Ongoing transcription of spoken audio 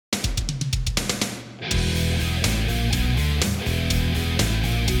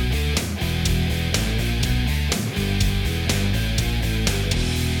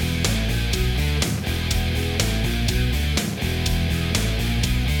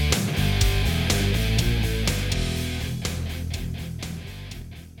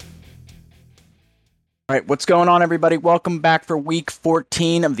All right, what's going on, everybody? Welcome back for week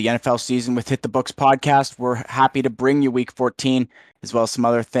 14 of the NFL season with Hit the Books podcast. We're happy to bring you week 14, as well as some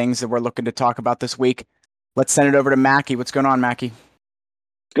other things that we're looking to talk about this week. Let's send it over to Mackie. What's going on, Mackie?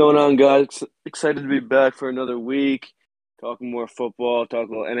 What's going on, guys? Excited to be back for another week, talking more football,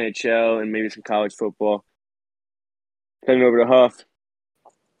 talking about NHL and maybe some college football. Heading over to Huff.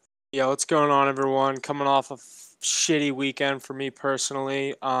 Yeah, what's going on, everyone? Coming off a shitty weekend for me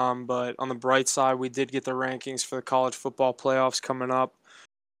personally, but on the bright side, we did get the rankings for the college football playoffs coming up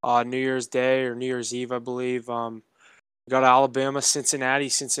New Year's Day or New Year's Eve, I believe. We got Alabama, Cincinnati.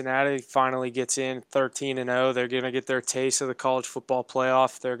 Cincinnati finally gets in 13-0. They're going to get their taste of the college football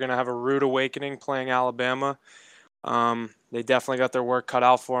playoff. They're going to have a rude awakening playing Alabama. They definitely got their work cut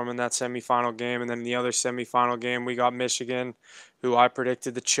out for them in that semifinal game. And then the other semifinal game, we got Michigan, who I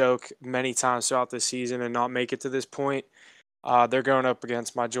predicted to choke many times throughout the season and not make it to this point. They're going up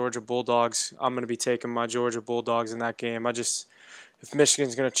against my Georgia Bulldogs. I'm going to be taking my Georgia Bulldogs in that game. If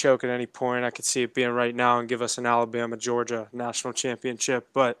Michigan's going to choke at any point, I could see it being right now and give us an Alabama-Georgia national championship.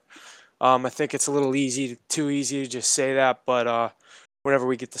 But I think it's a little too easy to just say that. But whenever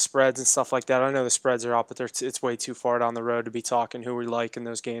we get the spreads and stuff like that, I know the spreads are out, but it's way too far down the road to be talking who we like in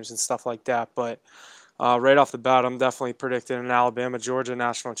those games and stuff like that. But right off the bat, I'm definitely predicting an Alabama-Georgia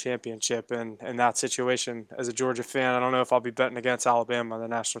national championship. And in that situation, as a Georgia fan, I don't know if I'll be betting against Alabama in the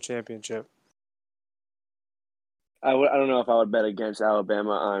national championship. I don't know if I would bet against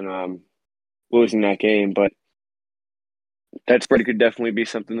Alabama on losing that game, but that spread could definitely be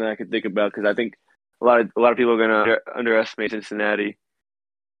something that I could think about because I think a lot of people are going to underestimate Cincinnati,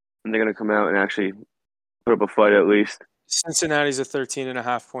 and they're going to come out and actually put up a fight at least. Cincinnati's a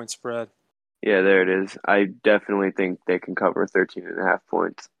 13.5 point spread. Yeah, there it is. I definitely think they can cover 13.5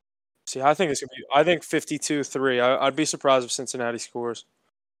 points. See, I think it's gonna be. I think 52-3. I'd be surprised if Cincinnati scores.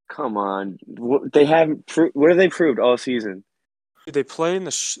 Come on, they haven't. What have they proved all season? Dude, they play in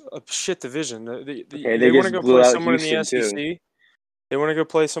a shit division. Okay, They want to just go blew play out someone in the Houston too. SEC. They want to go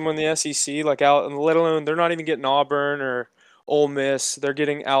play someone in the SEC, like out, let alone they're not even getting Auburn or Ole Miss. They're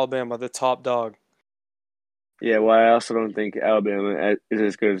getting Alabama, the top dog. Yeah, well, I also don't think Alabama is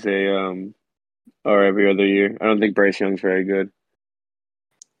as good as they are every other year. I don't think Bryce Young's very good.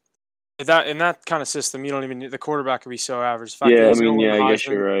 In that kind of system, you don't even need the quarterback. Could be so average. The fact that Yeah, I he's going mean, to win yeah, the I guess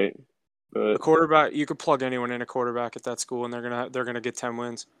you're Heisman, right, the but quarterback, you could plug anyone in a quarterback at that school, and they're gonna get 10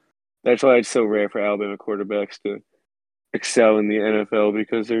 wins. that's why it's so rare for Alabama quarterbacks to excel in the NFL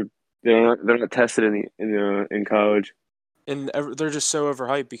because they're not tested in college. And they're just so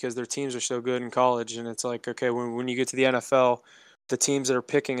overhyped because their teams are so good in college. And it's like, okay, when you get to the NFL, the teams that are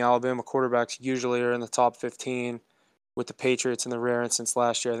picking Alabama quarterbacks usually are in the top 15. With the Patriots in the rare instance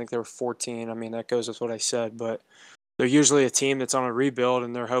last year, I think they were 14. I mean, that goes with what I said, but they're usually a team that's on a rebuild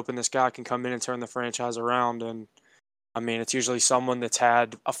and they're hoping this guy can come in and turn the franchise around. And I mean, it's usually someone that's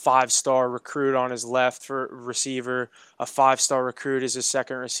had a 5-star recruit on his left for receiver, a 5-star recruit as his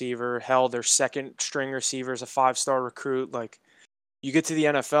second receiver. Hell, their second string receiver is a 5-star recruit. Like, you get to the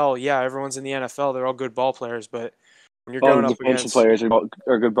NFL, yeah, everyone's in the NFL. They're all good ball players, but when you're All the going up defensive against players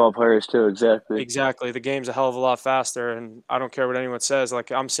are good ball players too. Exactly. exactly the game's a hell of a lot faster, and I don't care what anyone says.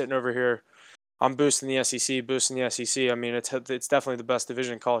 Like, I'm sitting over here, I'm boosting the SEC, boosting the SEC. I mean, it's definitely the best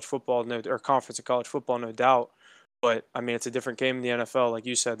division in college football, no, or conference of college football, no doubt. But I mean, it's a different game in the NFL. Like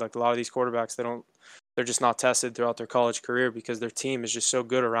you said, like a lot of these quarterbacks, they're just not tested throughout their college career because their team is just so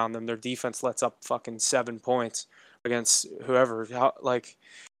good around them. Their defense lets up fucking 7 points against whoever. Like,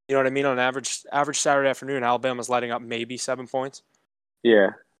 you know what I mean? On average Saturday afternoon, Alabama's lighting up maybe 7 points.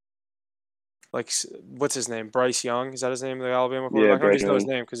 Yeah, Like, what's his name? Bryce Young, is that his name? The Alabama yeah, quarterback. I don't Bryce just know his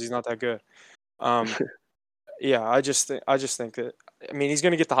Young. name because he's not that good. Um, yeah, I just think that. I mean, he's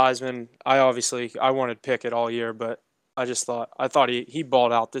going to get the Heisman. I wanted Pickett all year, but I thought he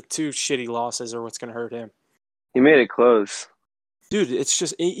balled out. The two shitty losses are what's going to hurt him. He made it close. Dude, it's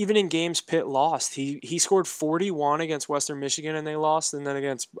just even in games Pitt lost. He scored 41 against Western Michigan and they lost, and then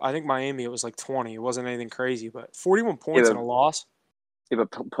against I think Miami it was like 20. It wasn't anything crazy, but 41 Yeah, points in a loss. but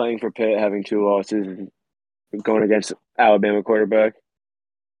playing for Pitt, having two losses, and going against Alabama quarterback,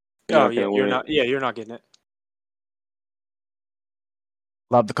 you're Oh not yeah, going to win it. you're not getting it.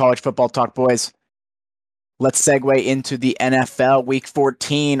 Love the college football talk, boys. Let's segue into the NFL. Week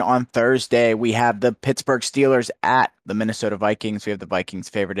 14 on Thursday. We have the Pittsburgh Steelers at the Minnesota Vikings. We have the Vikings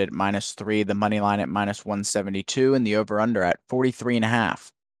favored at -3, the money line at -172, and the over-under at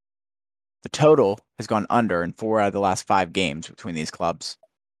 43.5. The total has gone under in 4 out of the last 5 games between these clubs.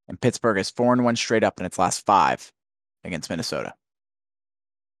 And Pittsburgh is 4-1 straight up in its last 5 against Minnesota.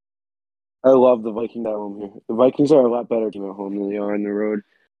 I love the Vikings at home here. The Vikings are a lot better team at home than they are on the road,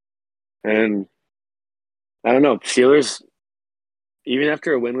 and I don't know. Steelers, even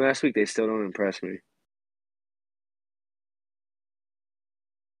after a win last week, they still don't impress me.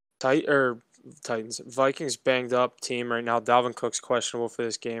 Titans. Vikings banged up team right now. Dalvin Cook's questionable for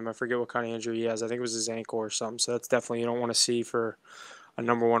this game. I forget what kind of injury he has. I think it was his ankle or something. So that's definitely you don't want to see for a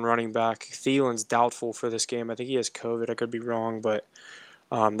number one running back. Thielen's doubtful for this game. I think he has COVID. I could be wrong, but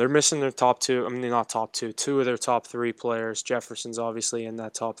they're missing their top two. I mean, not top two. Two of their top three players. Jefferson's obviously in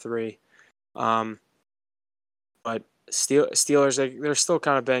that top three. But Steelers, they're still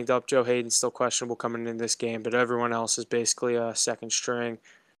kind of banged up. Joe Hayden's still questionable coming in this game, but everyone else is basically a second string.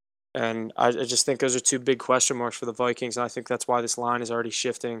 And I just think those are two big question marks for the Vikings, and I think that's why this line is already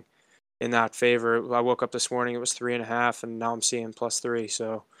shifting in that favor. I woke up this morning, it was 3.5, and now I'm seeing +3.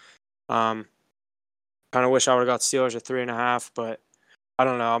 So, kind of wish I would have got Steelers at 3.5, but I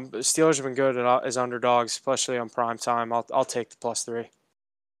don't know. Steelers have been good as underdogs, especially on prime time. I'll take the +3.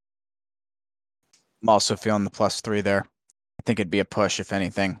 I'm also feeling the +3 there. I think it'd be a push, if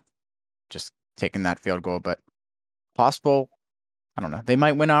anything, just taking that field goal, but possible. I don't know. They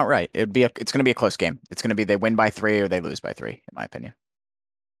might win outright. It's going to be a close game. It's going to be they win by 3 or they lose by 3, in my opinion.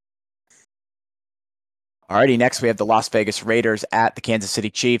 Alrighty, next we have the Las Vegas Raiders at the Kansas City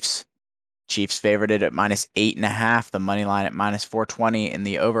Chiefs. Chiefs favored it at -8.5. The money line at -420, and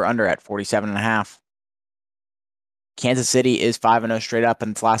the over/under at 47.5. Kansas City is 5-0 straight up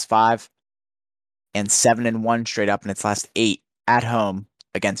in its last 5, and 7-1 straight up in its last 8 at home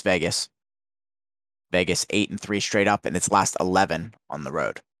against Vegas. Vegas 8-3 straight up in its last 11 on the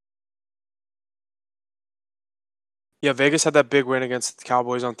road. Yeah, Vegas had that big win against the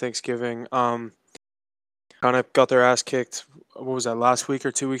Cowboys on Thanksgiving. Kind of got their ass kicked. What was that, last week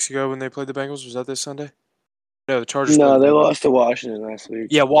or 2 weeks ago when they played the Bengals? Was that this Sunday? No, the Chargers played No, the they Bengals. lost to Washington last week.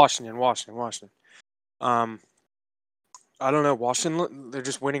 Yeah, Washington. I don't know. Washington, they're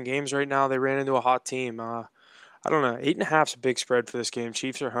just winning games right now. They ran into a hot team. I don't know. 8.5 is a big spread for this game.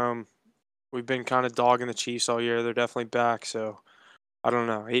 Chiefs are home. We've been kind of dogging the Chiefs all year. They're definitely back. So I don't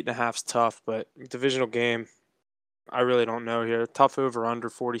know. 8.5 is tough, but divisional game, I really don't know here. Tough over under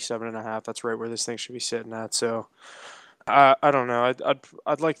 47.5. That's right where this thing should be sitting at. So I don't know.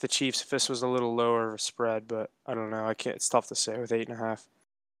 I'd like the Chiefs if this was a little lower of a spread, but I don't know. I can't. It's tough to say with 8.5.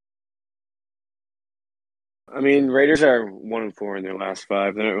 I mean, Raiders are 1-4 in their last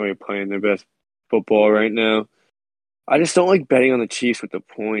 5. They're not really playing their best football right now. I just don't like betting on the Chiefs with the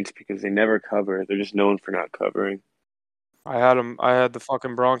points because they never cover. They're just known for not covering. I had them. I had the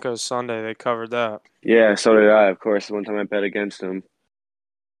fucking Broncos Sunday. They covered that. Yeah, so did I, of course. One time I bet against them.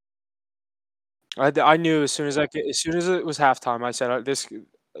 I knew as soon as it was halftime, I said this.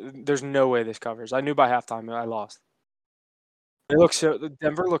 There's no way this covers. I knew by halftime I lost.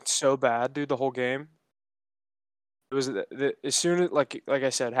 Denver looked so bad, dude. The whole game. It was as soon as like I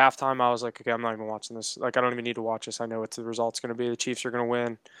said, halftime. I was like, okay, I'm not even watching this. Like, I don't even need to watch this. I know what the result's going to be. The Chiefs are going to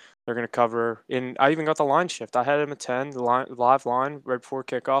win. They're going to cover. And I even got the line shift. I had them at 10. The live line right before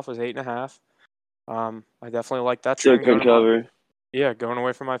kickoff was 8.5. I definitely like that Still trend couldn't cover. Yeah, going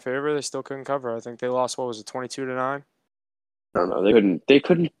away from my favor, they still couldn't cover. I think they lost. What was it, 22-9? I don't know. They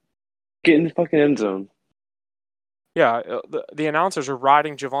couldn't get in the fucking end zone. Yeah, the announcers are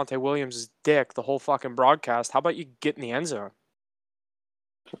riding Javonte Williams' dick the whole fucking broadcast. How about you get in the end zone?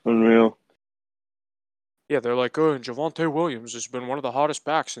 Unreal. Yeah, they're like, oh, and Javonte Williams has been one of the hottest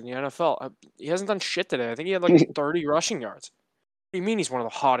backs in the NFL. He hasn't done shit today. I think he had like 30 rushing yards. What do you mean he's one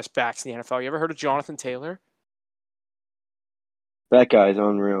of the hottest backs in the NFL? You ever heard of Jonathan Taylor? That guy's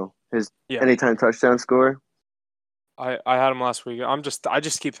unreal. His Yeah, anytime touchdown score. I had him last week. I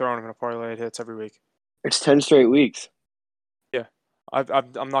just keep throwing him in a parlay. It hits every week. It's 10 straight weeks. Yeah,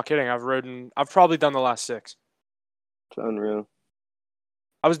 I'm not kidding. I've probably done the last 6. It's unreal.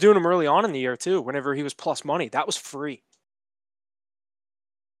 I was doing him early on in the year too. Whenever he was plus money, that was free.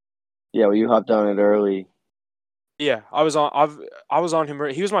 Yeah, well, you hopped on it early. Yeah, I was on him.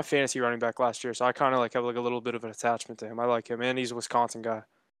 He was my fantasy running back last year, so I kind of like have like a little bit of an attachment to him. I like him, and he's a Wisconsin guy.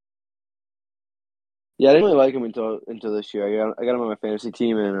 Yeah, I didn't really like him until this year. I got him on my fantasy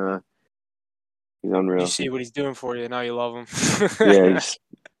team, and he's unreal. You see what he's doing for you. Now you love him. Yeah, he's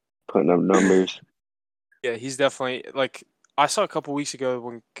putting up numbers. Yeah, he's definitely like I saw a couple weeks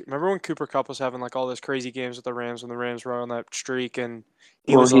ago remember when Cooper Kupp was having like all those crazy games with the Rams when the Rams were on that streak, and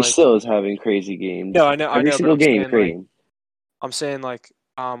he Well, was he like, still is having crazy games. no, I Every know, but single game, crazy. I'm saying like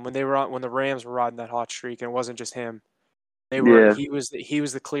when the Rams were riding that hot streak, and it wasn't just him. Yeah, He was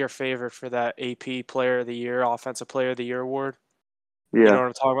the clear favorite for that AP Player of the Year, Offensive Player of the Year award. You know yeah, what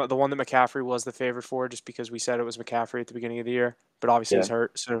I'm talking about? The one that McCaffrey was the favorite for, just because we said it was McCaffrey at the beginning of the year, but obviously yeah. he's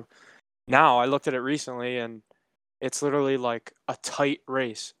hurt. So now I looked at it recently, and it's literally like a tight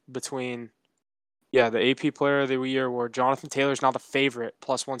race between Yeah, the AP Player of the Year award. Jonathan Taylor's now the favorite,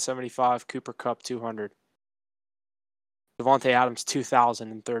 plus 175. Cooper Kupp 200. Devontae Adams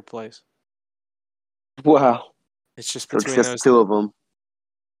 2,000 in third place. Wow. It's just So between that's those two of them.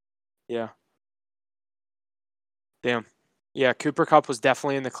 Yeah. Damn. Yeah, Cooper Kupp was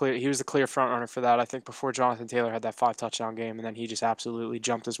definitely in the clear. He was the clear front runner for that. I think before Jonathan Taylor had that 5 touchdown game, and then he just absolutely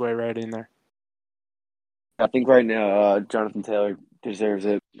jumped his way right in there. I think right now Jonathan Taylor deserves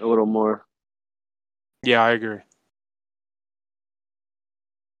it a little more. Yeah, I agree.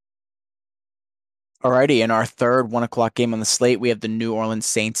 Alrighty, in our third 1 o'clock game on the slate, we have the New Orleans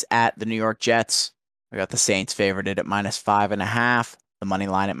Saints at the New York Jets. We got the Saints favored at -5.5, the money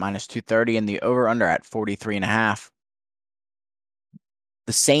line at -230, and the over/under at 43.5.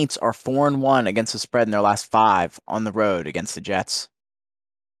 The Saints are 4-1 against the spread in their last 5 on the road against the Jets,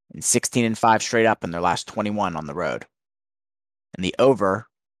 and 16-5 straight up in their last 21 on the road. And the over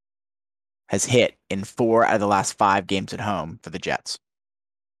has hit in 4 out of the last 5 games at home for the Jets.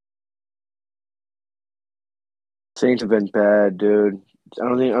 Saints have been bad, dude. I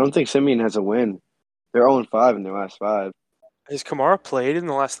don't think Simeon has a win. They're 0-5 in their last 5. Has Kamara played in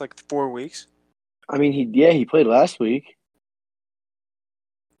the last 4 weeks? I mean, he played last week.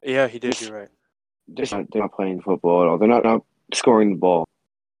 Yeah, he did. You're right. They're not playing football at all. They're not scoring the ball.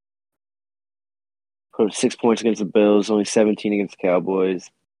 Put 6 points against the Bills, only 17 against the Cowboys.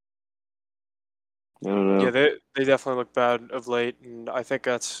 I don't know. Yeah, they definitely look bad of late, and I think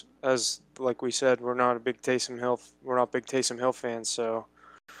that's, as like we said, we're not big Taysom Hill fans. So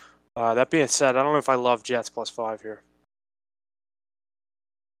that being said, I don't know if I love Jets +5 here.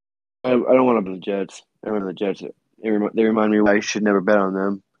 I don't want to bet the Jets. I remember the Jets. They remind me why I should never bet on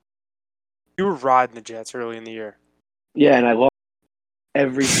them. You were riding the Jets early in the year. Yeah, and I lost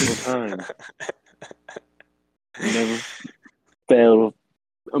every single time. Never failed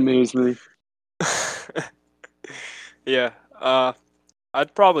to amaze me. Yeah,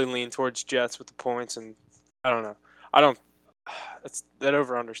 I'd probably lean towards Jets with the points, and I don't know. That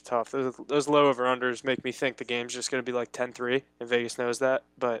over under's tough. Those low over unders make me think the game's just gonna be like 10-3, and Vegas knows that.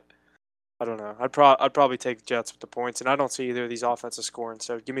 But I don't know. I'd probably take Jets with the points, and I don't see either of these offenses scoring.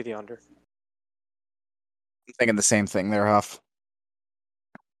 So give me the under. I'm thinking the same thing there, Huff.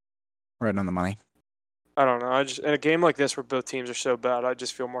 Right on the money. I don't know. In a game like this where both teams are so bad, I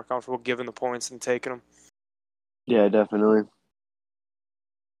just feel more comfortable giving the points than taking them. Yeah, definitely.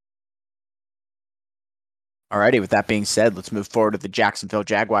 Alrighty, with that being said, let's move forward to the Jacksonville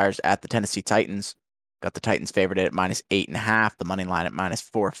Jaguars at the Tennessee Titans. Got the Titans favored at -8.5, the money line at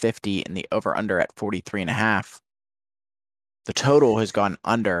 -450, and the over/under at 43.5. The total has gone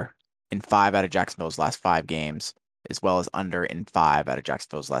under in 5 out of Jacksonville's last 5 games, as well as under in 5 out of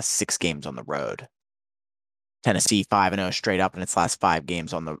Jacksonville's last 6 games on the road. Tennessee 5-0 straight up in its last 5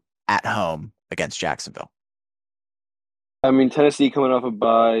 games at home against Jacksonville. I mean, Tennessee coming off a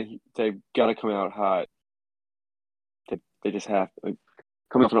bye, they got to come out hot. They just have to.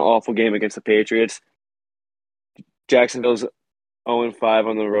 Coming off an awful game against the Patriots. Jacksonville's 0-5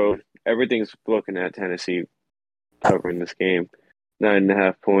 on the road. Everything's looking at Tennessee covering this game.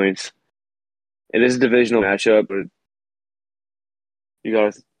 9.5 points. It is a divisional matchup, but you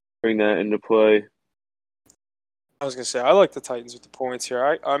got to bring that into play. I was gonna say I like the Titans with the points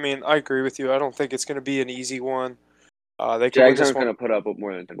here. I mean I agree with you. I don't think it's gonna be an easy one. They could win Jags this aren't one. going to put up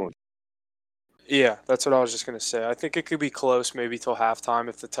more than 10 points. Yeah, that's what I was just gonna say. I think it could be close, maybe till halftime,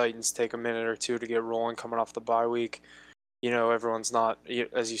 if the Titans take a minute or two to get rolling coming off the bye week. Everyone's not,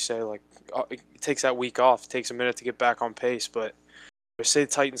 as you say, it takes that week off. It takes a minute to get back on pace. But if say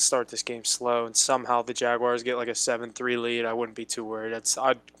the Titans start this game slow and somehow the Jaguars get like a 7-3 lead, I wouldn't be too worried.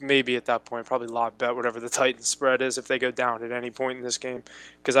 I'd maybe at that point probably live bet whatever the Titans spread is if they go down at any point in this game,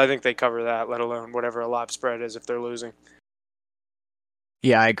 because I think they cover that, let alone whatever a live spread is if they're losing.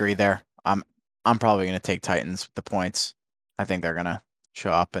 Yeah, I agree there. I'm probably going to take Titans with the points. I think they're going to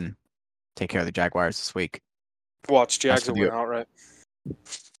show up and take care of the Jaguars this week. Watch Jags will win outright.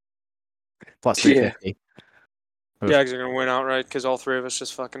 Plus 350. Yeah. Jags are going to win outright because all three of us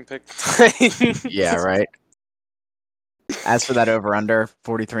just fucking picked the Titans. Yeah, right. As for that over/under,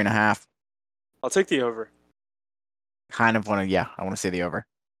 43.5. I'll take the over. I want to say the over.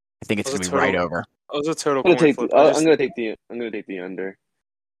 I think it's going to be right over. That was a total I'm coin flip. going to take the under.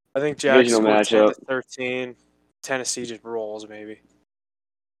 I think Jags Divisional scored matchup. 10-13. Tennessee just rolls, maybe.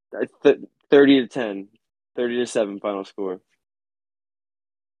 30-10. 30-7 final score.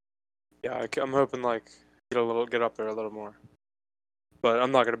 Yeah, I'm hoping get up there a little more. But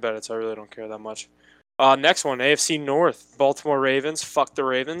I'm not going to bet it, so I really don't care that much. Next one, AFC North. Baltimore Ravens. Fuck the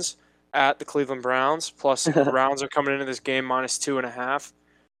Ravens. At the Cleveland Browns. Plus, the Browns are coming into this game -2.5.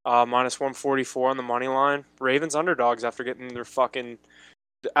 minus 144 on the money line. Ravens underdogs after getting their fucking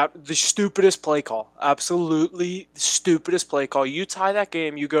the stupidest play call. Absolutely the stupidest play call. You tie that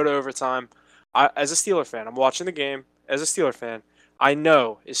game, you go to overtime. As a Steeler fan, I'm watching the game. As a Steeler fan, I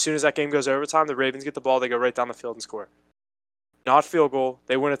know as soon as that game goes overtime, the Ravens get the ball, they go right down the field and score. Not field goal.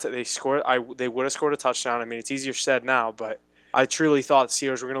 They win it. They scored. They would have scored a touchdown. I mean, it's easier said now, but I truly thought the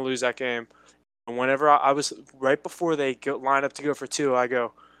Steelers were going to lose that game. And whenever I was right before they line up to go for two,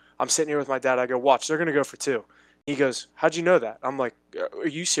 I'm sitting here with my dad. I go, watch, they're going to go for two. He goes, how'd you know that? I'm like, are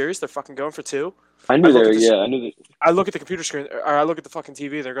you serious? They're fucking going for two? I knew they were. Yeah, I knew that. I look at the computer screen, or I look at the fucking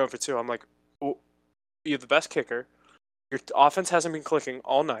TV. They're going for two. I'm like, well, you have the best kicker. Your offense hasn't been clicking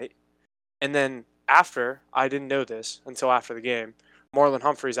all night. And then after, I didn't know this until after the game, Marlon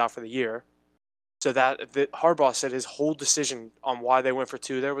Humphrey's out for the year. So that Harbaugh said his whole decision on why they went for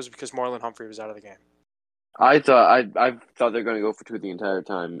two there was because Marlon Humphrey was out of the game. I thought they're going to go for two the entire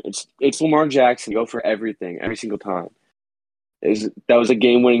time. It's Lamar Jackson. Go for everything every single time. That was a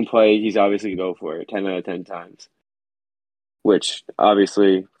game-winning play. He's obviously going to go for it 10 out of 10 times. Which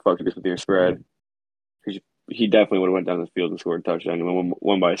obviously fucked us with your spread. He definitely would have went down the field and scored a touchdown and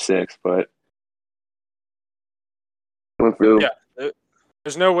won by 6. But went for yeah,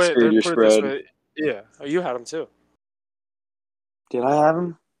 there's no way. Screwed your put it this spread. way. Yeah, you had him too. Did I have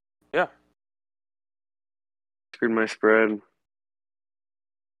him? Yeah. Screwed my spread.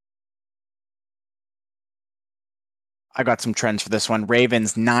 I got some trends for this one.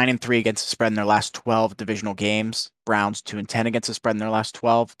 Ravens 9-3 against the spread in their last 12 divisional games. Browns 2-10 against the spread in their last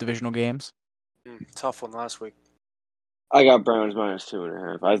 12 divisional games. Tough one last week. I got Browns minus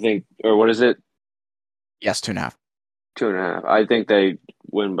 2.5. I think, or what is it? Yes, 2.5. 2.5. I think they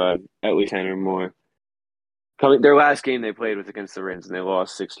win by at least 10 or more. Their last game they played was against the Ravens and they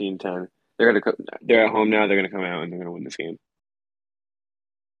lost 16-10. They're at home now. They're gonna come out and they're gonna win this game.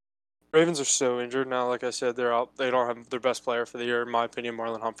 Ravens are so injured now. Like I said, they're out. They don't have their best player for the year. In my opinion,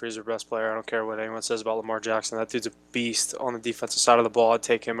 Marlon Humphrey is their best player. I don't care what anyone says about Lamar Jackson. That dude's a beast on the defensive side of the ball. I'd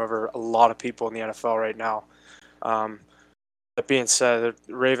take him over a lot of people in the NFL right now. That being said,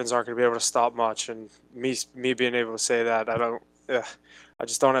 the Ravens aren't going to be able to stop much, and me being able to say that, I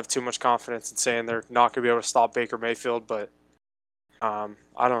just don't have too much confidence in saying they're not going to be able to stop Baker Mayfield. But I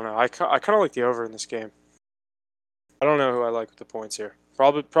don't know. I kind of like the over in this game. I don't know who I like with the points here.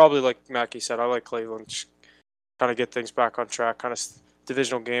 Probably like Mackie said, I like Cleveland. Kind of get things back on track. Kind of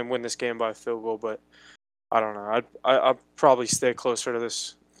divisional game, win this game by a field goal. But I don't know. I'd probably stay closer to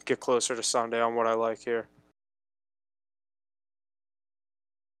this. Get closer to Sunday on what I like here.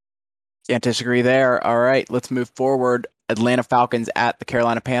 Can't disagree there. All right, let's move forward. Atlanta Falcons at the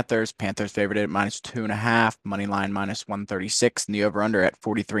Carolina Panthers. Panthers favored at minus 2.5. Money line minus 136. And the over-under at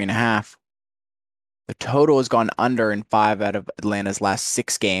 43.5. The total has gone under in 5 out of Atlanta's last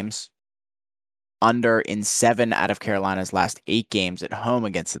 6 games. Under in 7 out of Carolina's last 8 games at home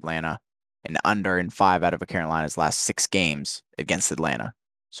against Atlanta. And under in 5 out of Carolina's last 6 games against Atlanta.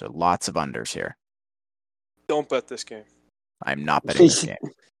 So lots of unders here. Don't bet this game. I'm not betting this game.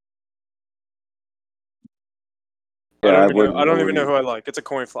 Yeah, I don't even know who I like. It's a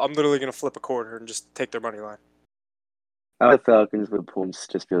coin flip. I'm literally going to flip a quarter and just take their money line. I like Falcons with points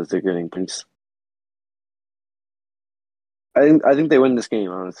just because they're getting points. I think they win this game,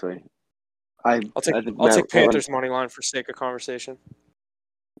 honestly. I'll take Panthers money line for sake of conversation.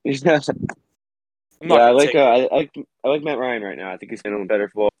 Yeah, I like Matt Ryan right now. I think he's handling better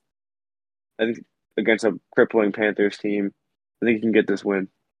football. I think against a crippling Panthers team, I think he can get this win.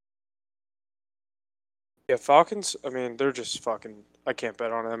 Yeah, Falcons, I mean, they're just fucking – I can't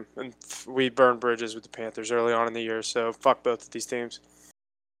bet on them. And we burned bridges with the Panthers early on in the year, so fuck both of these teams.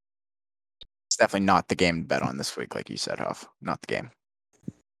 It's definitely not the game to bet on this week, like you said, Huff. Not the game.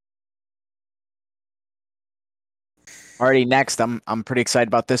 Alrighty, next, I'm pretty excited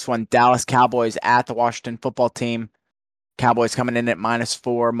about this one. Dallas Cowboys at the Washington football team. Cowboys coming in at minus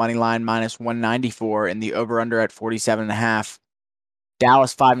 4, money line minus 194, and the over-under at 47.5.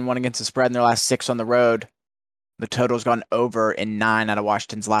 Dallas 5-1 against the spread in their last 6 on the road. The total's gone over in 9 out of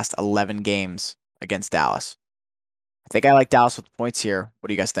Washington's last 11 games against Dallas. I think I like Dallas with points here. What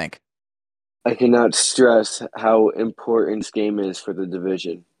do you guys think? I cannot stress how important this game is for the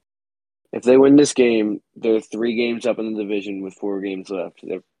division. If they win this game, they're 3 games up in the division with 4 games left.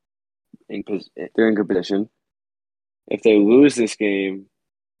 They're in good position. If they lose this game,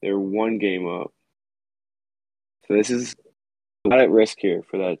 they're 1 game up. So this is a lot at risk here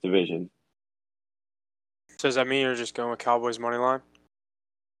for that division. So does that mean you're just going with Cowboys money line?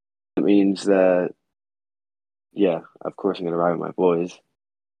 It means that, yeah, of course I'm going to ride with my boys.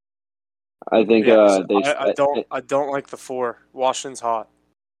 I think I don't like the 4. Washington's hot.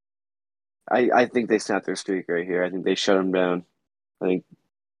 I think they snapped their streak right here. I think they shut them down. I think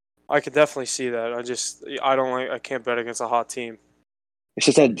I could definitely see that. I can't bet against a hot team. it's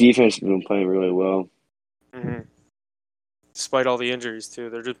just that defense has been playing really well. Mm-hmm. Despite all the injuries too,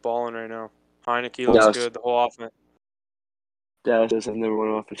 they're just balling right now. Heineke looks Dallas, good. The whole offense. Dallas has number one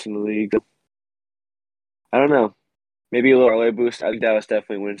offense in the league. I don't know. Maybe a little parlay boost. I think Dallas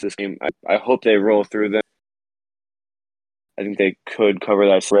definitely wins this game. I hope they roll through them. I think they could cover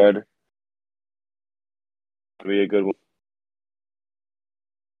that spread. It'd be a good one.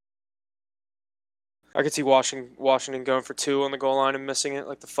 I could see Washington going for 2 on the goal line and missing it,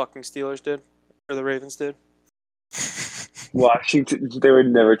 like the fucking Steelers did, or the Ravens did. Washington, they would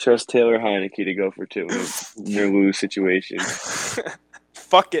never trust Taylor Heineke to go for 2 in their lose situation.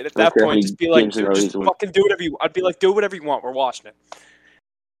 Fuck it. At that point, just be like, dude, just win. fucking do whatever you. I'd be like, do whatever you want. We're watching it.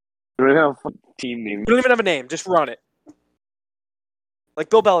 We don't have a team name. We don't even have a name. Just run it. Like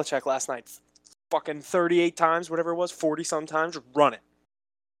Bill Belichick last night. Fucking 38 times, whatever it was, 40 sometimes. Just run it.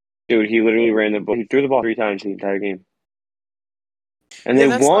 Dude, he literally ran the ball. He threw the ball 3 times the entire game. And they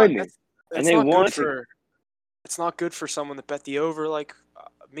won. And they won. It's not good for someone that bet the over like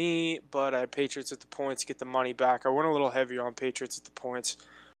me, but I had Patriots at the points, get the money back. I went a little heavier on Patriots at the points.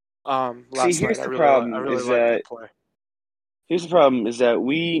 Last here's night, the problem. I really liked that play. Here's the problem is that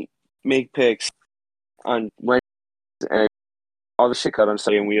we make picks on Wednesday and all the shit cut on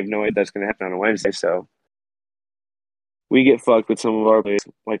Sunday, and we have no idea that's going to happen on a Wednesday. So we get fucked with some of our plays,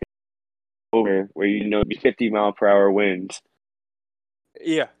 like over where 50-mile-per-hour winds.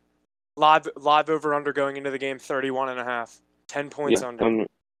 Yeah, live over under going into the game 31.5, 10 points under.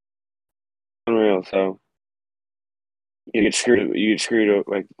 Unreal. So you get screwed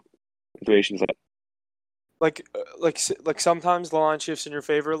like situations like sometimes the line shifts in your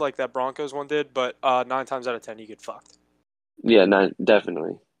favor, like that Broncos one did, but 9 times out of 10 you get fucked. Yeah,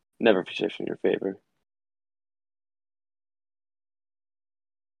 definitely. Never shifts in your favor.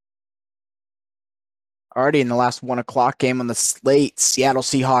 Already in the last 1:00 game on the slate, Seattle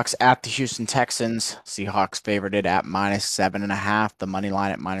Seahawks at the Houston Texans. Seahawks favored it at -7.5. The money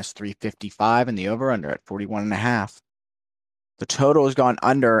line at -355, and the over/under at 41.5. The total has gone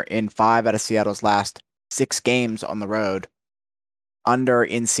under in 5 out of Seattle's last 6 games on the road. Under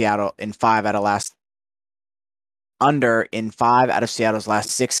in Seattle in 5 out of Seattle's last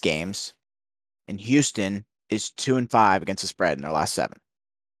 6 games. And Houston is 2-5 against the spread in their last 7.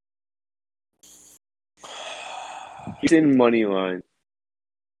 Houston money line.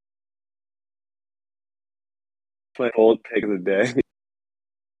 My old pick of the day.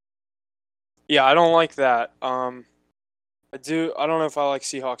 Yeah, I don't like that. I don't know if I like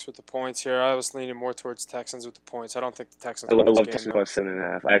Seahawks with the points here. I was leaning more towards Texans with the points. I don't think the Texans. I love Texans plus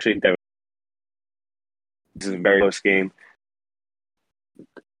 7.5. I actually think this is a very close game. I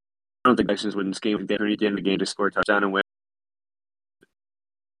don't think Texans win this game. They're at the end of the game to score a touchdown and win.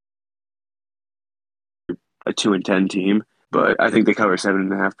 A 2-10 team, but I think they cover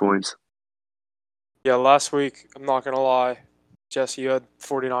 7.5 points. Yeah, last week, I'm not going to lie, Jesse, you had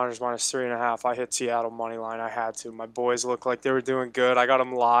 49ers -3.5. I hit Seattle money line. I had to. My boys looked like they were doing good. I got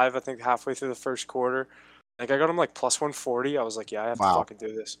them live, I think, halfway through the first quarter. I got them like +140. I was like, yeah, I have to fucking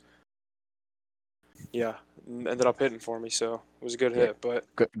do this. Yeah, ended up hitting for me, so it was a good hit. But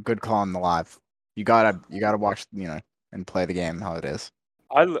good call on the live. You gotta watch, and play the game how it is.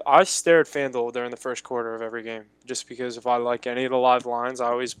 I stare at FanDuel during the first quarter of every game, just because if I like any of the live lines, I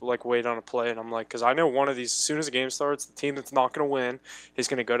always like wait on a play, and I'm like, because I know one of these, as soon as the game starts, the team that's not going to win is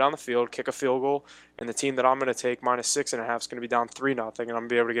going to go down the field, kick a field goal, and the team that I'm going to take -6.5 is going to be down 3-0, and I'm going to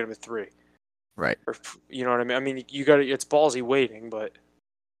be able to get them at 3. Right. Or, you know what I mean? I mean, it's ballsy waiting, but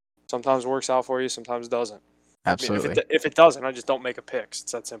sometimes it works out for you, sometimes it doesn't. Absolutely. I mean, if it doesn't, I just don't make a pick.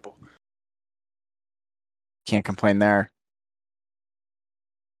 It's that simple. Can't complain there.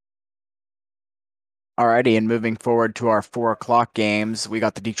 Alrighty, and moving forward to our 4:00 games, we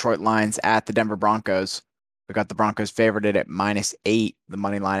got the Detroit Lions at the Denver Broncos. We got the Broncos favored at -8, the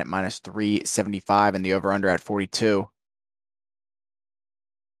money line at -375, and the over/under at 42.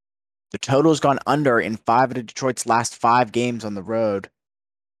 The total has gone under in 5 of Detroit's last 5 games on the road.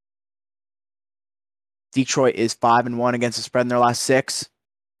 Detroit is 5-1 against the spread in their last 6,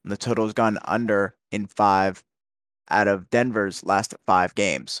 and the total has gone under in 5 out of Denver's last 5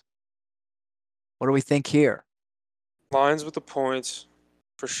 games. What do we think here? Lions with the points,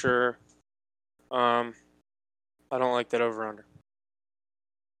 for sure. I don't like that over/under.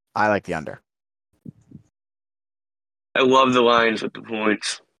 I like the under. I love the Lions with the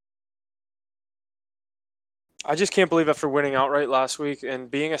points. I just can't believe after winning outright last week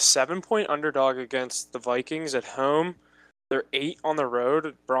and being a 7-point underdog against the Vikings at home, They're 8 on the road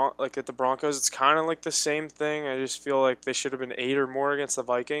at the Broncos. It's kind of like the same thing. I just feel like they should have been 8 or more against the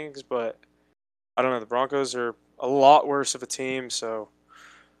Vikings, but I don't know. The Broncos are a lot worse of a team, so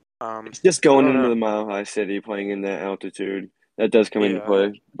It's just I going don't into know. the Mile High City, playing in that altitude. That does come into Yeah,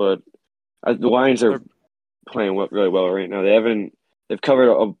 play. But the Lions are they're playing really well right now. They've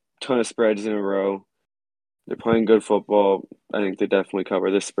covered a ton of spreads in a row. They're playing good football. I think they definitely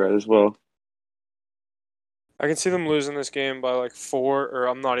cover this spread as well. I can see them losing this game by like 4, or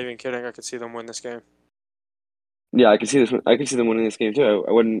I'm not even kidding. I could see them win this game. Yeah, I can see this. I can see them winning this game too.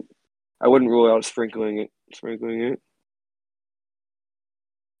 I wouldn't. I wouldn't rule out sprinkling it. Sprinkling it.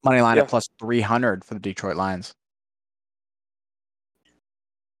 Money line at Yeah, plus 300 for the Detroit Lions.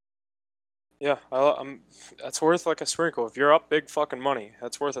 yeah. That's worth like a sprinkle. If you're up big fucking money,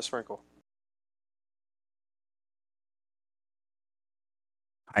 that's worth a sprinkle.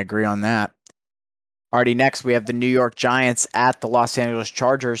 I agree on that. Alrighty, next we have the New York Giants at the Los Angeles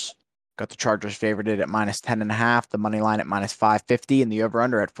Chargers. Got the Chargers favored at minus 10.5, the money line at minus 550, and the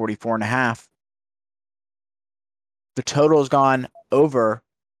over-under at 44.5. The total has gone over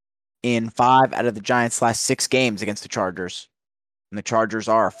in 5 out of the Giants' last 6 games against the Chargers. And the Chargers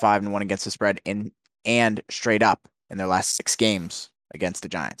are 5-1 against the spread and straight up in their last 6 games against the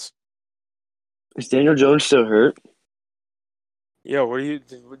Giants. Is Daniel Jones still hurt? Yeah, what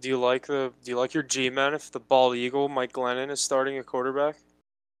do you like your G-men if the bald eagle Mike Glennon is starting a quarterback?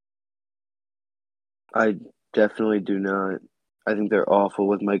 I definitely do not. I think they're awful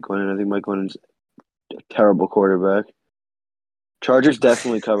with Mike Glennon. I think Mike Glennon's a terrible quarterback. Chargers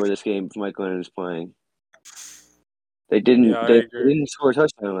definitely cover this game if Mike Glennon is playing. They Yeah, didn't. I They agree. didn't score a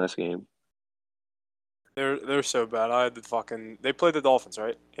touchdown last game. They're so bad. I had the fucking. They played the Dolphins,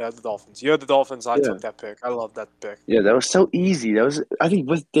 right? Yeah, the Dolphins. You had the Dolphins. I Yeah, took that pick. I love that pick. yeah, that was so easy. That was. I think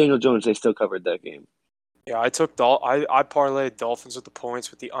with Daniel Jones, they still covered that game. Yeah, I took I parlayed Dolphins with the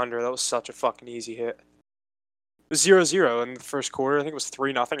points with the under. That was such a fucking easy hit. It was 0-0 in the first quarter. I think it was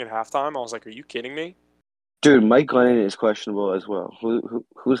 3-0 at halftime. I was like, "Are you kidding me?" Dude, Mike Glennon is questionable as well.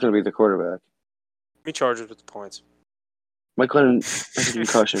 Who's going to be the quarterback? Me Chargers with the points. Mike Glennon has a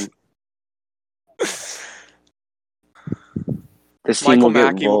concussion. This team Michael will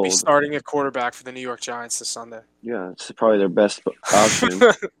get Mackey will be rolled. starting at quarterback for the New York Giants this Sunday. Yeah, it's probably their best option.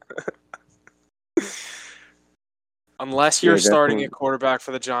 Unless Yeah, you're starting definitely. at quarterback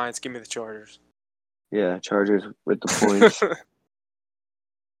for the Giants, give me the Chargers. Yeah, Chargers with the points.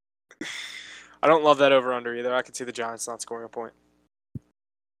 I don't love that over under either. I can see the Giants not scoring a point.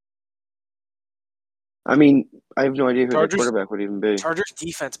 I mean, I have no idea who their Chargers quarterback would even be. Chargers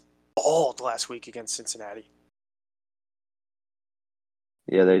defense balled last week against Cincinnati.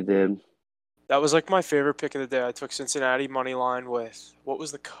 Yeah, they did. That was like my favorite pick of the day. I took Cincinnati money line with what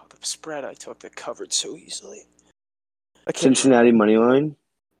was the spread I took that covered so easily. I can't Cincinnati remember. money line.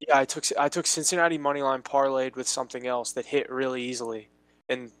 Yeah, I took Cincinnati money line parlayed with something else that hit really easily,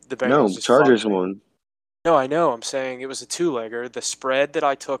 and the Bengals No, just Chargers fucked me. won. No, I know. I'm saying it was a 2-legger. The spread that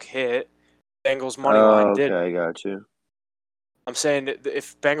I took hit. Bengals money line Oh, okay, did. I got you. I'm saying that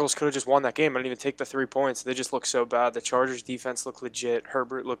if Bengals could have just won that game, I didn't even take the 3 points. They just look so bad. The Chargers defense looked legit.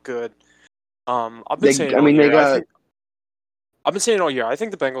 Herbert looked good. I've been saying I all mean, they year. got. I've been saying all year. I think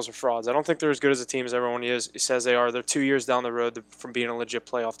the Bengals are frauds. I don't think they're as good as a team as everyone says they are. They're 2 years down the road from being a legit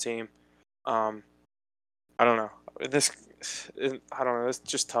playoff team. Um, I don't know. I don't know. It's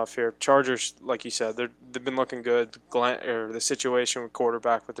just tough here. Chargers, like you said, they've been looking good. The situation with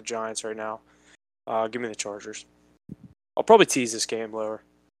quarterback with the Giants right now. Give me the Chargers. I'll probably tease this game lower.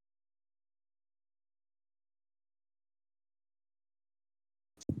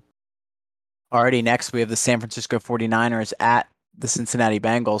 Alrighty, next we have the San Francisco 49ers at the Cincinnati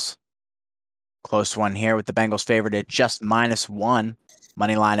Bengals. Close one here with the Bengals favored at just -1.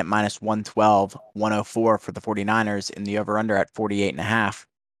 Money line at minus 112, 104 for the 49ers in the over-under at 48.5.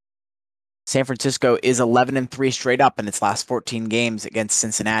 San Francisco is 11-3 straight up in its last 14 games against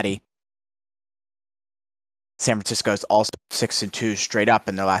Cincinnati. San Francisco is also 6-2 straight up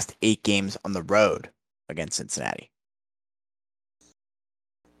in their last 8 games on the road against Cincinnati.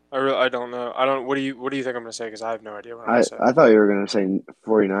 I don't know. I don't. What do you think I'm going to say? Because I have no idea what I'm going to say. I thought you were going to say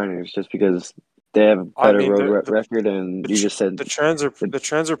 49ers just because they have a I better mean, road record, and you just said the trends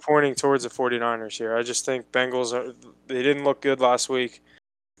are pointing towards the 49ers here. I just think they didn't look good last week.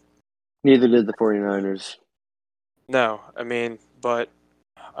 neither did the 49ers. No, I mean, but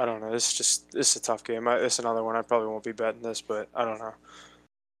I don't know. This is a tough game. This is another one. I probably won't be betting this, but I don't know.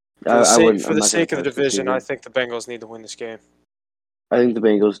 I wouldn't. For I'm the not going sake to of the touch this division, I either. think the Bengals need to win this game. I think the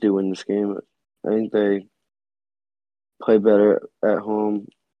Bengals do win this game. I think they play better at home.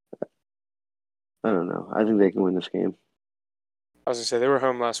 I don't know. I think they can win this game. I was gonna say they were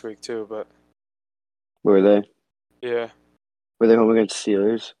home last week too, but Were they? yeah, Were they home against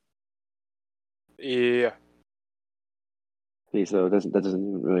Steelers? yeah, Okay, so that doesn't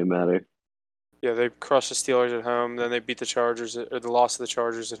even really matter. yeah. They crushed the Steelers at home, then they beat the Chargers or the loss to the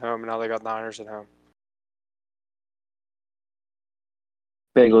Chargers at home, and now they got Niners at home.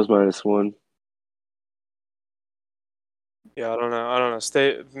 Bengals -1. Yeah, I don't know. I don't know.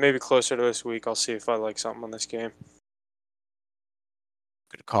 Stay maybe closer to this week. I'll see if I like something on this game.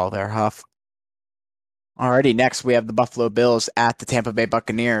 Good call there, Huff. Alrighty, next we have the Buffalo Bills at the Tampa Bay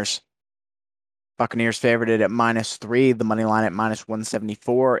Buccaneers. Buccaneers favored it at -3, the money line at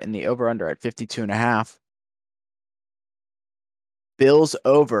 -174, and the over-under at 52.5. Bills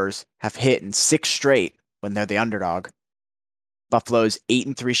overs have hit in 6 straight when they're the underdog. Buffalo's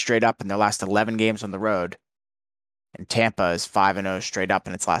 8-3 straight up in their last 11 games on the road. And Tampa is 5-0 straight up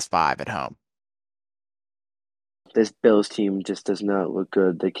in its last 5 at home. This Bills team just does not look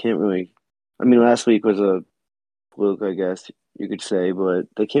good. They can't really. I mean, last week was a fluke, I guess you could say, but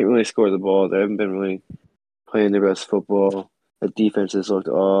they can't really score the ball. They haven't been really playing their best football. The defense has looked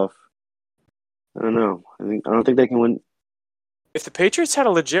off. I don't know. I don't think they can win. If the Patriots had a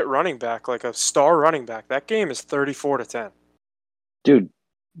legit running back, like a star running back, that game is 34-10. Dude,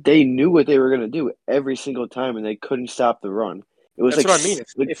 they knew what they were going to do every single time, and they couldn't stop the run. It was That's like, what I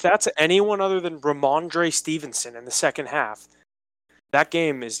mean. If that's anyone other than Ramondre Stevenson in the second half, that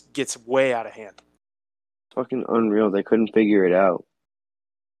game gets way out of hand. fucking unreal. They couldn't figure it out.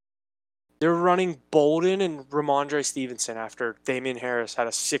 They're running Bolden and Ramondre Stevenson after Damian Harris had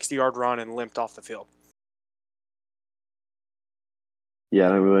a 60-yard run and limped off the field. Yeah,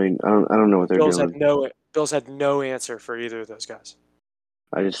 I don't know what they're doing. Bills had no answer for either of those guys.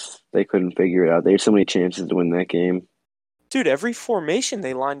 They couldn't figure it out. They had so many chances to win that game. Dude, every formation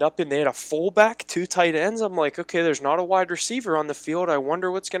they lined up in, they had a fullback, 2 tight ends. I'm like, okay, there's not a wide receiver on the field. I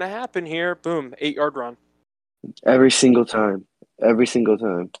wonder what's going to happen here. Boom, 8-yard run. Every single time. Every single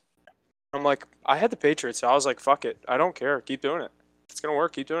time. I'm like, I had the Patriots, so I was like, fuck it. I don't care. Keep doing it. If it's going to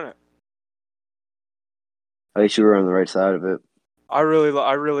work, keep doing it. At least you were on the right side of it. I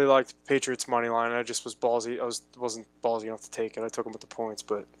really liked Patriots money line. I just was ballsy. Wasn't ballsy enough to take it. I took them with the points,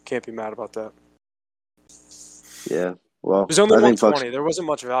 but can't be mad about that. Yeah. Well, It was only I think 120. There wasn't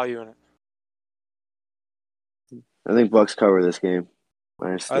much value in it. I think Bucks cover this game.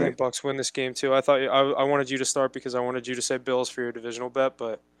 I think Bucks win this game too. I wanted you to start because I wanted you to say Bills for your divisional bet,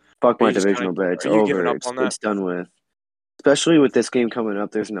 but fuck my divisional bet. It's over. It's done with. Especially with this game coming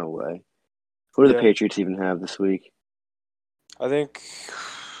up, there's no way. Who do the Patriots even have this week? I think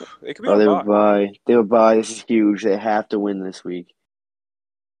it could be. They would bye. They would bye. This is huge. They have to win this week.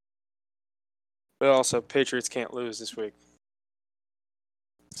 But also, Patriots can't lose this week.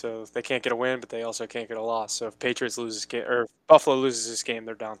 So they can't get a win, but they also can't get a loss. So if Patriots lose this game, or Buffalo loses this game,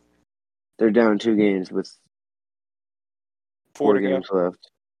 they're down. They're down 2 games with 4 games left.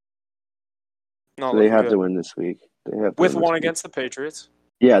 So they have to win this week. They have to with one against the Patriots.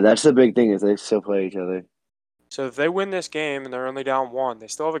 Yeah, that's the big thing is they still play each other. So if they win this game and they're only down 1, they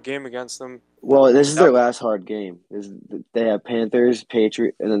still have a game against them. Well, this is their last hard game. They have Patriots,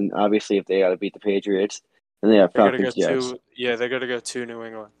 and then obviously if they got to beat the Patriots, then they have Falcons, Jets. They got to go to New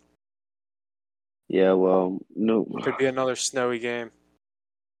England. Yeah, well, no. Could be another snowy game.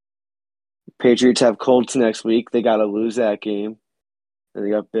 Patriots have Colts next week. They got to lose that game. And they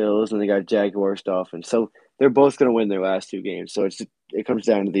got Bills, and they got Jaguars, Dolphins. So they're both going to win their last 2 games. So it comes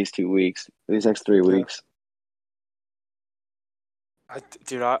down to these 2 weeks, these next 3 weeks. I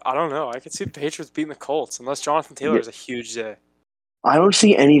don't know. I could see the Patriots beating the Colts unless Jonathan Taylor is a huge day. I don't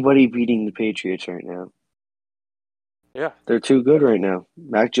see anybody beating the Patriots right now. Yeah. They're too good right now.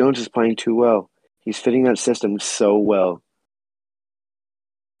 Mac Jones is playing too well. He's fitting that system so well.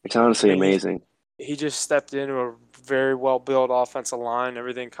 It's honestly amazing. He just stepped into a very well-built offensive line.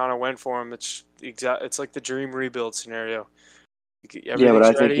 Everything kind of went for him. It's like the dream rebuild scenario. Yeah, but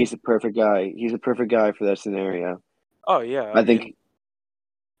I think he's the perfect guy. He's the perfect guy for that scenario. Oh, yeah.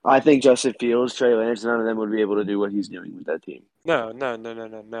 I think Justin Fields, Trey Lance, none of them would be able to do what he's doing with that team. No.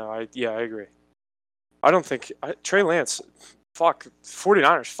 I agree. I don't think Trey Lance,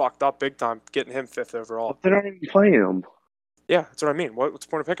 49ers fucked up big time getting him 5th overall. They're not even playing him. Yeah, that's what I mean. What's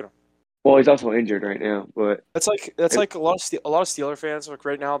the point of picking him? Well, he's also injured right now, but that's like a lot of Steeler fans. Like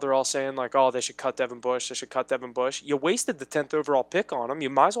right now, they're all saying like, "Oh, they should cut Devin Bush. They should cut Devin Bush." You wasted the 10th overall pick on him.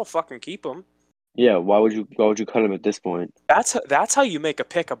 You might as well fucking keep him. Yeah, why would you cut him at this point? That's how you make a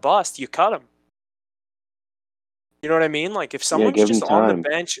pick a bust. You cut him. You know what I mean? Like if someone's just on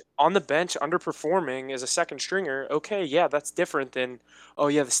the bench underperforming as a second stringer, okay, yeah, that's different than the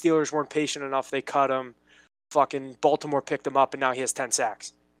Steelers weren't patient enough, they cut him. fucking Baltimore picked him up and now he has 10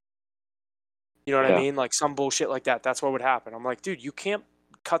 sacks. You know what I mean? Like some bullshit like that. That's what would happen. I'm like, dude, you can't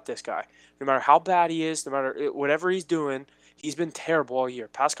cut this guy. No matter how bad he is, no matter whatever he's doing, he's been terrible all year.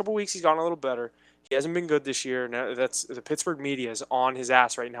 Past couple weeks, he's gotten a little better. He hasn't been good this year. Now, that's the Pittsburgh media is on his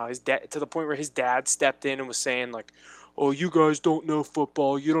ass right now. His dad, to the point where his dad stepped in and was saying like, "Oh, you guys don't know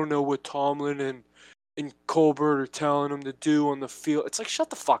football. You don't know what Tomlin and Colbert are telling him to do on the field." It's like, shut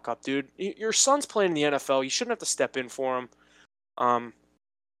the fuck up, dude. Your son's playing in the NFL. You shouldn't have to step in for him. I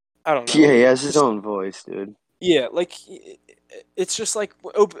don't know. Yeah, he has his own voice, dude. Yeah, like it's just like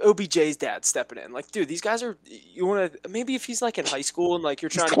OBJ's dad stepping in. Like, dude, these guys are. You want to maybe if he's like in high school and like you're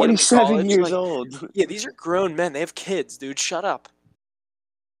trying He's to get him to 27 college, years like, old. yeah, these are grown men. They have kids, dude. Shut up.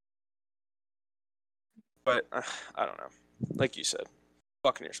 But I don't know. Like you said,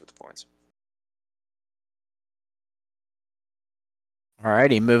 Buccaneers with the points.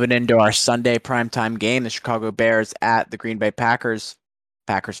 Alrighty, moving into our Sunday primetime game, the Chicago Bears at the Green Bay Packers.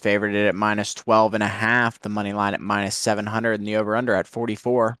 Packers favored it at minus 12.5, the money line at minus 700, and the over-under at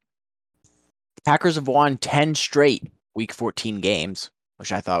 44. The Packers have won 10 straight Week 14 games,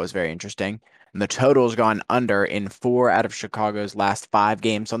 which I thought was very interesting. And the total has gone under in 4 out of Chicago's last 5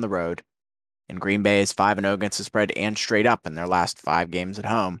 games on the road. And Green Bay is 5-0 against the spread and straight up in their last 5 games at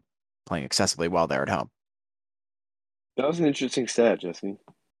home, playing excessively well there at home. That was an interesting stat, Jesse.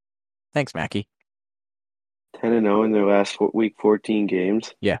 Thanks, Mackie. 10-0 in their last Week 14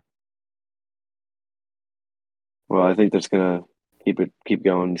 games. Yeah. Well, I think that's gonna keep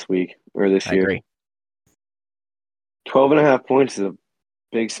going this week or this I year. agree. 12.5 points is a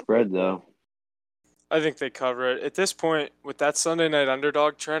big spread, though. I think they cover it. At this point, with that Sunday night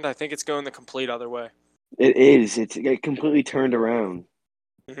underdog trend, I think it's going the complete other way. It is. It completely turned around.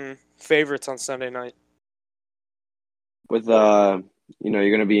 Favorites on Sunday night. With you're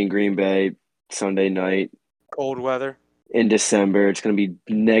gonna be in Green Bay Sunday night. Cold weather. In December, it's gonna be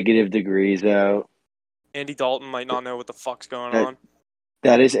negative degrees out. Andy Dalton might not know what the fuck's going on.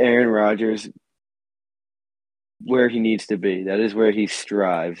 That is Aaron Rodgers where he needs to be. That is where he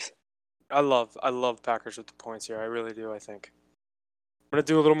strives. I love Packers with the points here. I really do, I think. I'm going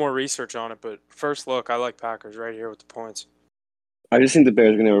to do a little more research on it, but first look, I like Packers right here with the points. I just think the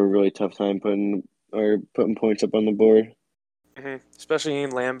Bears are going to have a really tough time putting points up on the board. Especially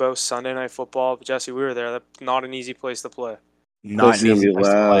in Lambeau, Sunday Night Football. But Jesse, we were there. That's not an easy place to play. Not an easy place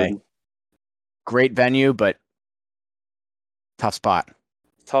to play. Great venue, but tough spot.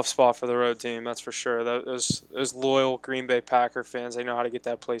 Tough spot for the road team, that's for sure. Those loyal Green Bay Packer fans, they know how to get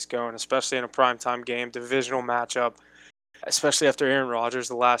that place going, especially in a primetime game, divisional matchup, especially after Aaron Rodgers.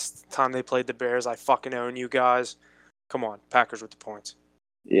 The last time they played the Bears, I fucking own you guys. Come on, Packers with the points.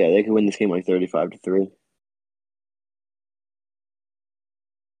 Yeah, they could win this game like 35-3.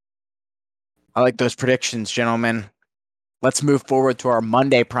 I like those predictions, gentlemen. Let's move forward to our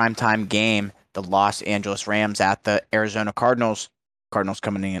Monday primetime game, the Los Angeles Rams at the Arizona Cardinals. Cardinals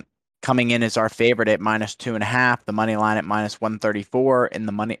coming in as our favorite at minus 2.5, the money line at minus 134, and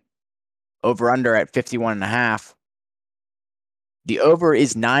the money over-under at 51.5. The over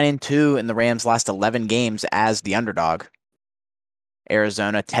is 9-2 in the Rams' last 11 games as the underdog.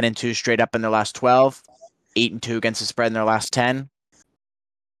 Arizona 10-2 straight up in their last 12, 8-2 against the spread in their last 10.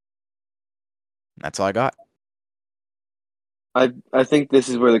 That's all I got. I think this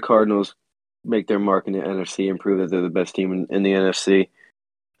is where the Cardinals make their mark in the NFC and prove that they're the best team in the NFC.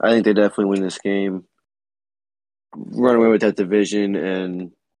 I think they definitely win this game, run away with that division,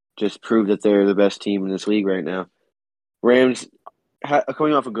 and just prove that they're the best team in this league right now. Rams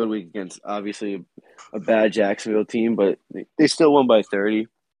coming off a good week against obviously a bad Jacksonville team, but they still won by 30.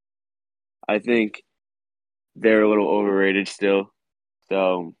 I think they're a little overrated still,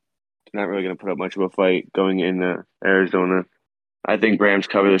 so not really going to put up much of a fight going into Arizona. I think Rams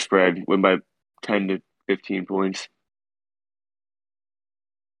cover the spread, win by 10 to 15 points.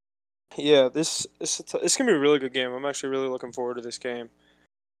 Yeah, this going to be a really good game. I'm actually really looking forward to this game.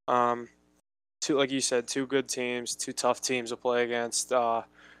 Like you said, two good teams, two tough teams to play against.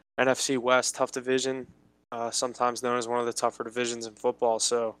 NFC West, tough division, sometimes known as one of the tougher divisions in football.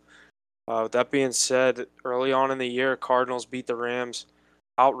 So, with that being said, early on in the year, Cardinals beat the Rams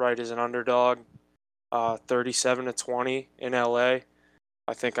outright as an underdog, 37-20 in LA.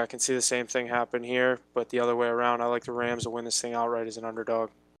 I think I can see the same thing happen here, but the other way around, I like the Rams to win this thing outright as an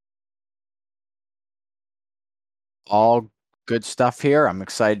underdog. All good stuff here. I'm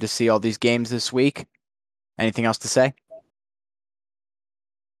excited to see all these games this week. Anything else to say?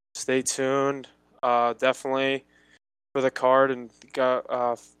 Stay tuned. Definitely for the card and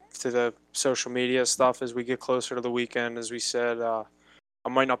to the social media stuff as we get closer to the weekend. As we said, I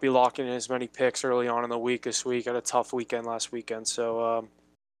might not be locking in as many picks early on in the week this week. I had a tough weekend last weekend, so I'm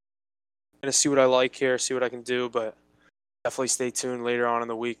going to see what I like here, see what I can do, but definitely stay tuned later on in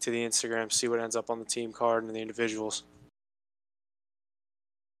the week to the Instagram, see what ends up on the team card and the individuals.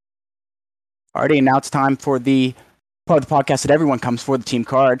 Alrighty, now it's time for the part of the podcast that everyone comes for, the team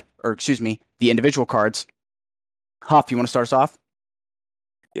card, or excuse me, the individual cards. Huff, you want to start us off?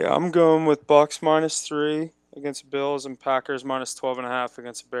 Yeah, I'm going with Bucks -3 against Bills and Packers -12.5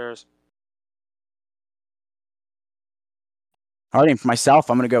 against the Bears. Alrighty, and for myself,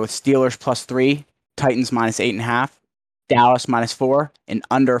 I'm going to go with Steelers +3, Titans -8.5, Dallas -4, and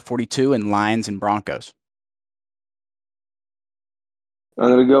under 42 in Lions and Broncos. I'm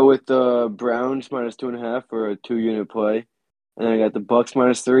gonna go with the Browns -2.5 for a 2-unit play, and I got the Bucks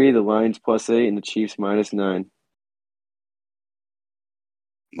 -3, the Lions +8, and the Chiefs -9.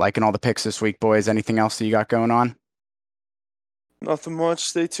 Liking all the picks this week, boys. Anything else that you got going on? Nothing much.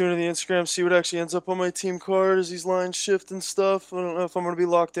 Stay tuned to the Instagram, see what actually ends up on my team card as these lines shift and stuff. I don't know if I'm going to be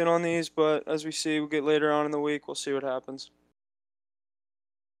locked in on these, but as we see, we'll get later on in the week. We'll see what happens.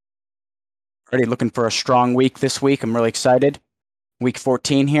 Already looking for a strong week this week. I'm really excited. Week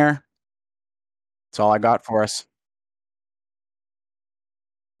 14 here. That's all I got for us.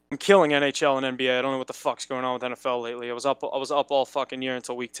 I'm killing NHL and NBA. I don't know what the fuck's going on with NFL lately. I was up all fucking year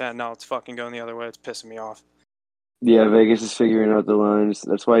until week 10. Now it's fucking going the other way. It's pissing me off. Yeah, Vegas is figuring out the lines.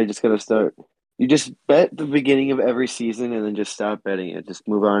 That's why you just gotta start. You just bet the beginning of every season and then just stop betting it. Just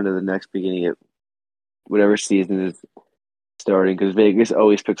move on to the next beginning of whatever season is starting, because Vegas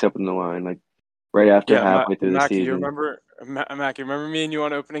always picks up in the line, like right after halfway through the Mackie, season. you remember me and you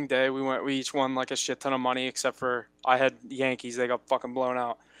on opening day? We each won like a shit ton of money, except for I had the Yankees. They got fucking blown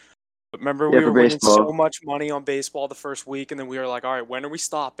out. But remember, we were winning so much money on baseball the first week, and then we were like, all right, when are we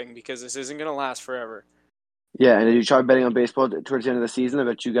stopping? Because this isn't going to last forever. Yeah, and if you tried betting on baseball towards the end of the season, I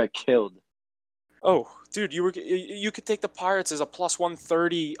bet you got killed. Oh, dude, you could take the Pirates as a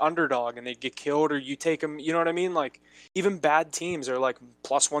 +130 underdog, and they'd get killed, or you take them. You know what I mean? Like even bad teams are like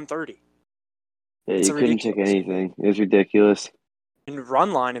 +130. Yeah, you couldn't take anything. It was ridiculous. And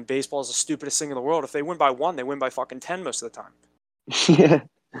run line in baseball is the stupidest thing in the world. If they win by 1, they win by fucking 10 most of the time. Yeah.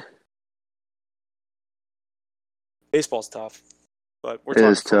 Baseball's tough, but it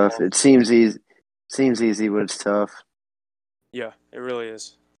is tough. It seems easy. Seems easy, but it's tough. Yeah, it really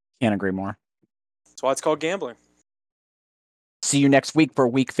is. Can't agree more. That's why it's called gambling. See you next week for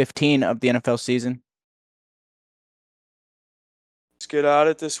week 15 of the NFL season. Let's get at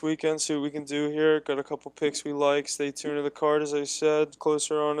it this weekend, see what we can do here. Got a couple picks we like. Stay tuned to the card, as I said.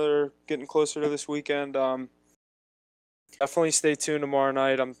 Getting closer to this weekend. Definitely stay tuned tomorrow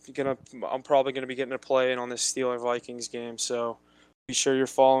night. I'm probably gonna be getting a play in on this Steelers Vikings game. So be sure you're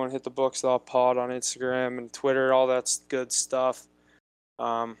following Hit the Books Pod on Instagram and Twitter, all that good stuff.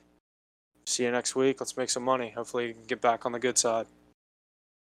 See you next week. Let's make some money. Hopefully you can get back on the good side.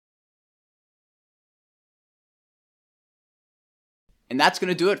 And that's going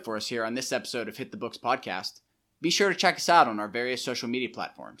to do it for us here on this episode of Hit the Books Podcast. Be sure to check us out on our various social media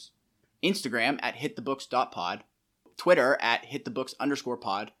platforms. Instagram at hitthebooks.pod, Twitter at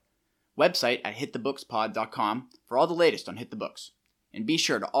hitthebooks_pod, website at hitthebookspod.com for all the latest on Hit the Books. And be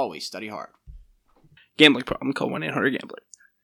sure to always study hard. Gambling problem, call 1-800-GAMBLER.